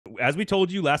as we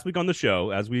told you last week on the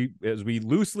show, as we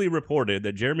loosely reported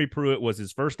that Jeremy Pruitt was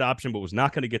his first option, but was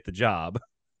not going to get the job.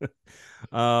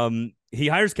 He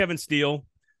hires Kevin Steele,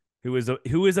 who is a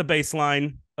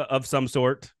baseline of some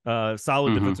sort,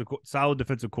 solid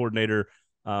defensive coordinator.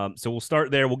 So we'll start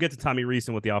there. We'll get to Tommy Rees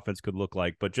and what the offense could look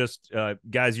like. But just,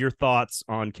 guys, your thoughts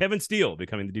on Kevin Steele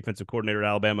becoming the defensive coordinator at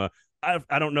Alabama.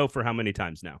 I don't know for how many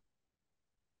times now.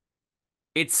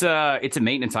 It's a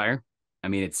maintenance hire. I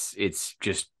mean, it's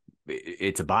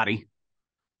a body.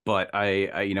 But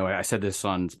I said this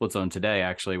on Split Zone today,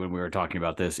 actually, when we were talking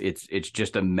about this. It's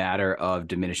just a matter of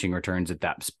diminishing returns at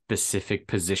that specific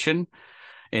position,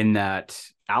 in that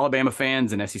Alabama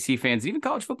fans and SEC fans, even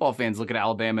college football fans, look at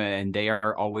Alabama and they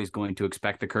are always going to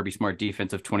expect the Kirby Smart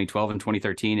defense of 2012 and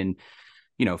 2013. And,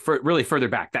 really further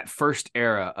back, that first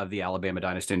era of the Alabama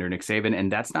dynasty under Nick Saban.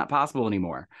 And that's not possible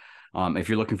anymore. If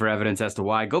you're looking for evidence as to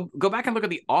why, go back and look at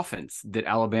the offense that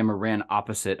Alabama ran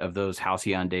opposite of those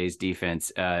Halcyon Days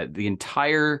defense. The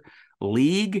entire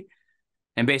league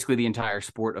and basically the entire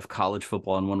sport of college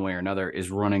football in one way or another is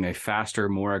running a faster,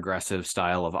 more aggressive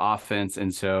style of offense.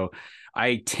 And so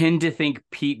I tend to think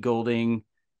Pete Golding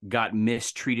got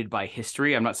mistreated by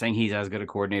history. I'm not saying he's as good a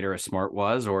coordinator as Smart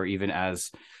was, or even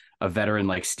as a veteran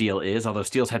like Steele is, although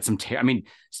Steele's had some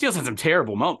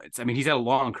terrible moments. I mean, he's had a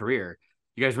long career.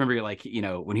 You guys remember,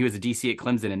 when he was a DC at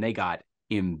Clemson and they got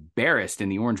embarrassed in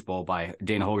the Orange Bowl by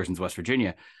Dana Holgerson's West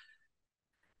Virginia.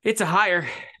 It's a hire.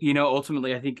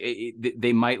 Ultimately, I think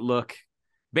they might look.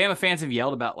 Bama fans have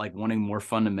yelled about wanting more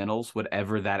fundamentals,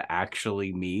 whatever that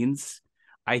actually means.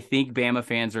 I think Bama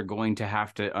fans are going to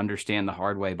have to understand the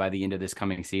hard way by the end of this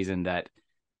coming season that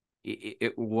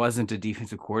it wasn't a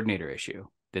defensive coordinator issue,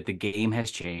 that the game has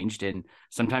changed, and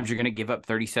sometimes you're going to give up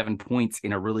 37 points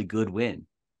in a really good win.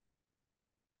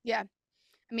 Yeah.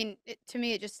 I mean, to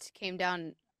me, it just came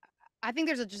down. I think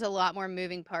there's just a lot more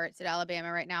moving parts at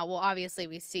Alabama right now. Well, obviously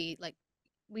we see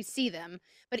them,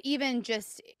 but even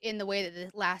just in the way that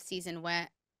the last season went,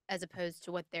 as opposed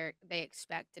to what they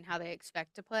expect and how they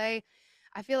expect to play,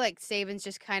 I feel like Saban's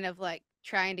just kind of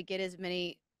trying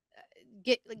to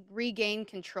regain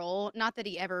control. Not that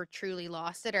he ever truly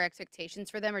lost it, or expectations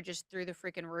for them are just through the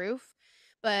freaking roof.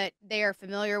 But they are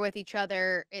familiar with each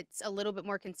other. It's a little bit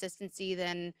more consistency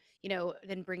than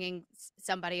bringing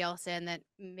somebody else in that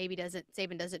maybe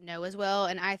Saban doesn't know as well.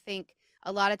 And I think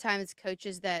a lot of times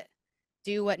coaches that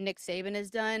do what Nick Saban has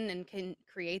done and can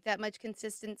create that much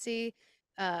consistency,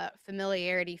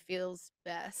 familiarity feels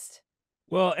best.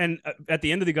 Well, and at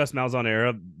the end of the Gus Malzahn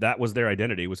era, that was their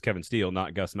identity, was Kevin Steele,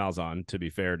 not Gus Malzahn, to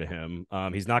be fair to him.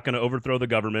 He's not going to overthrow the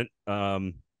government.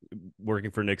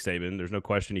 Working for Nick Saban, there's no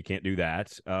question he can't do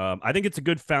that. I think it's a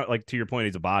good to your point,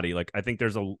 he's a body. I think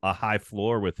there's a high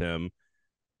floor with him,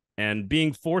 and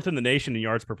being fourth in the nation in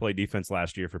yards per play defense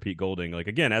last year for Pete Golding.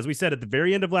 Again, as we said at the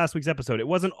very end of last week's episode, it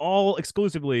wasn't all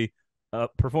exclusively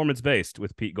performance based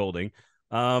with Pete Golding.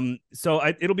 So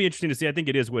it'll be interesting to see. I think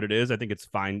it is what it is. I think it's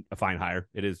fine, a fine hire.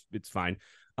 It's fine.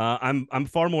 I'm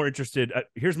far more interested.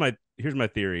 Here's my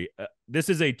theory. This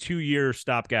is a 2-year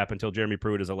stopgap until Jeremy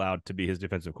Pruitt is allowed to be his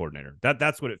defensive coordinator.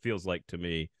 That's what it feels like to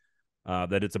me.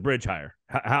 That it's a bridge hire.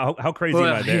 How crazy am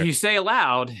I there? If you say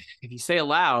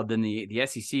allowed, then the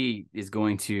SEC is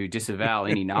going to disavow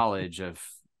any knowledge of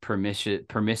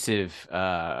permissive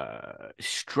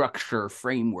structure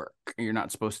framework. You're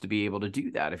not supposed to be able to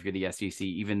do that if you're the SEC,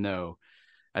 even though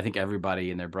I think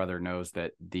everybody and their brother knows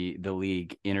that the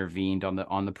league intervened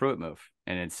on the Pruitt move.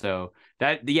 And it's so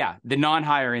that, the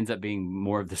non-hire ends up being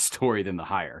more of the story than the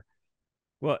hire.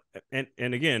 Well, and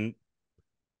again,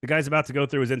 the guy's about to go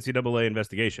through his NCAA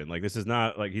investigation. This is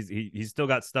not he's still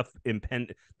got stuff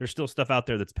there's still stuff out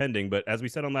there that's pending. But as we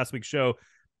said on last week's show,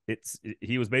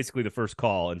 he was basically the first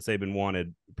call, and Saban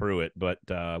wanted Pruitt. But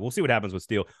we'll see what happens with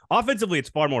Steele. Offensively, it's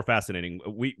far more fascinating.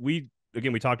 We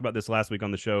talked about this last week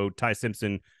on the show. Ty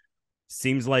Simpson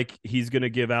seems like he's going to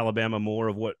give Alabama more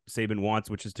of what Saban wants,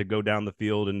 which is to go down the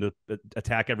field and to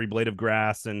attack every blade of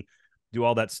grass and do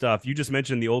all that stuff. You just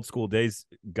mentioned the old school days,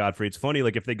 Godfrey. It's funny,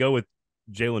 if they go with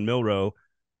Jalen Milroe,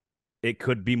 it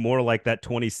could be more like that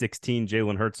 2016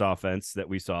 Jalen Hurts offense that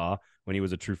we saw when he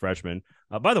was a true freshman.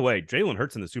 By the way, Jalen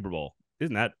Hurts in the Super Bowl,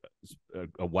 isn't that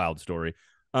a wild story?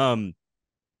 I'm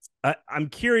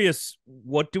curious,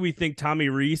 what do we think Tommy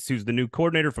Rees, who's the new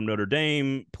coordinator from Notre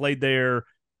Dame, played there?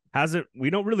 We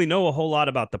don't really know a whole lot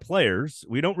about the players.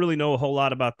 We don't really know a whole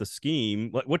lot about the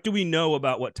scheme. What do we know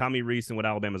about what Tommy Rees and what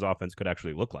Alabama's offense could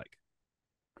actually look like?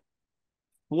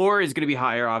 Floor is going to be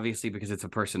higher, obviously, because it's a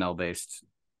personnel-based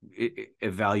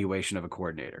evaluation of a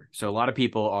coordinator. So a lot of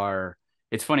people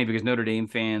it's funny because Notre Dame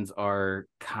fans are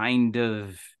kind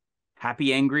of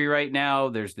happy angry right now.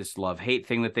 There's this love-hate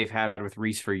thing that they've had with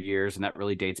Rees for years, and that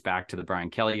really dates back to the Brian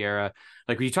Kelly era.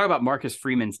 Like when you talk about Marcus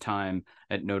Freeman's time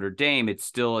at Notre Dame, it's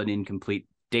still an incomplete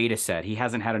data set. He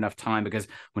hasn't had enough time because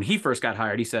when he first got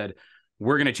hired, he said,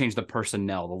 we're going to change the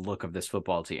personnel, the look of this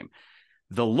football team.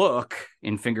 The look,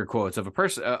 in finger quotes, of a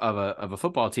person of a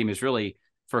football team is really,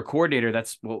 for a coordinator,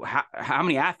 that's, well, how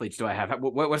many athletes do I have?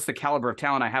 What's the caliber of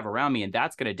talent I have around me? And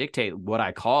that's going to dictate what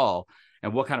I call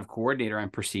and what kind of coordinator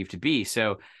I'm perceived to be.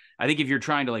 So I think if you're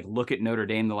trying to like look at Notre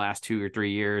Dame the last 2 or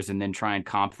 3 years and then try and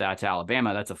comp that to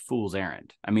Alabama, that's a fool's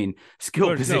errand. I mean,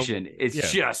 skill position is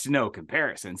just no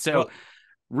comparison. So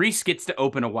Rees gets to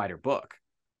open a wider book.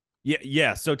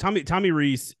 Yeah. So Tommy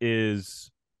Rees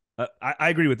is, I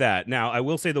agree with that. Now, I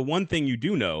will say the one thing you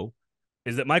do know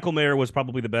is that Michael Mayer was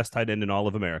probably the best tight end in all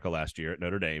of America last year at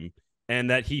Notre Dame,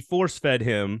 and that he force-fed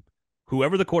him,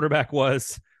 whoever the quarterback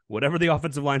was, whatever the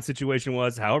offensive line situation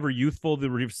was, however youthful the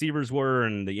receivers were,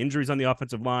 and the injuries on the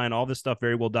offensive line, all this stuff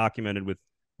very well documented with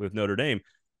Notre Dame.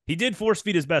 He did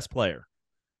force-feed his best player,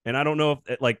 and I don't know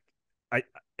if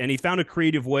and he found a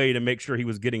creative way to make sure he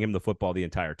was getting him the football the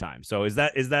entire time. So is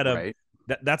that right?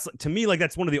 That's to me, like,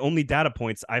 that's one of the only data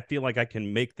points I feel like I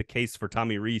can make the case for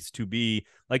Tommy Rees to be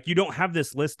like, you don't have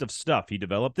this list of stuff. He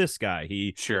developed this guy.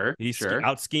 He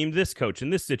out schemed this coach in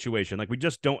this situation. Like, we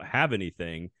just don't have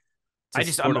anything.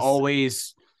 I'm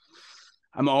always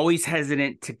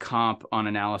hesitant to comp on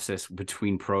analysis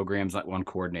between programs like one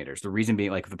coordinators. The reason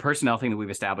being, like, the personnel thing that we've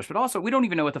established, but also we don't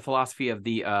even know what the philosophy of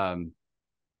the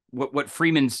what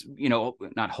Freeman's,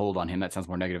 not hold on him. That sounds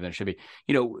more negative than it should be.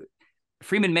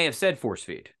 Freeman may have said force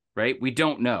feed, right? We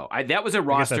don't know. That was a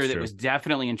roster that was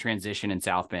definitely in transition in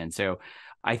South Bend. So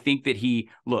I think that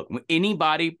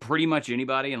pretty much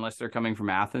anybody, unless they're coming from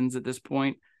Athens at this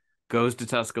point, goes to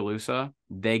Tuscaloosa,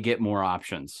 they get more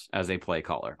options as a play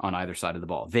caller on either side of the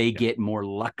ball. They get more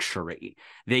luxury.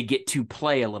 They get to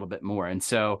play a little bit more. And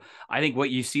so I think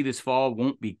what you see this fall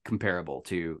won't be comparable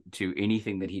to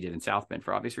anything that he did in South Bend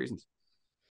for obvious reasons.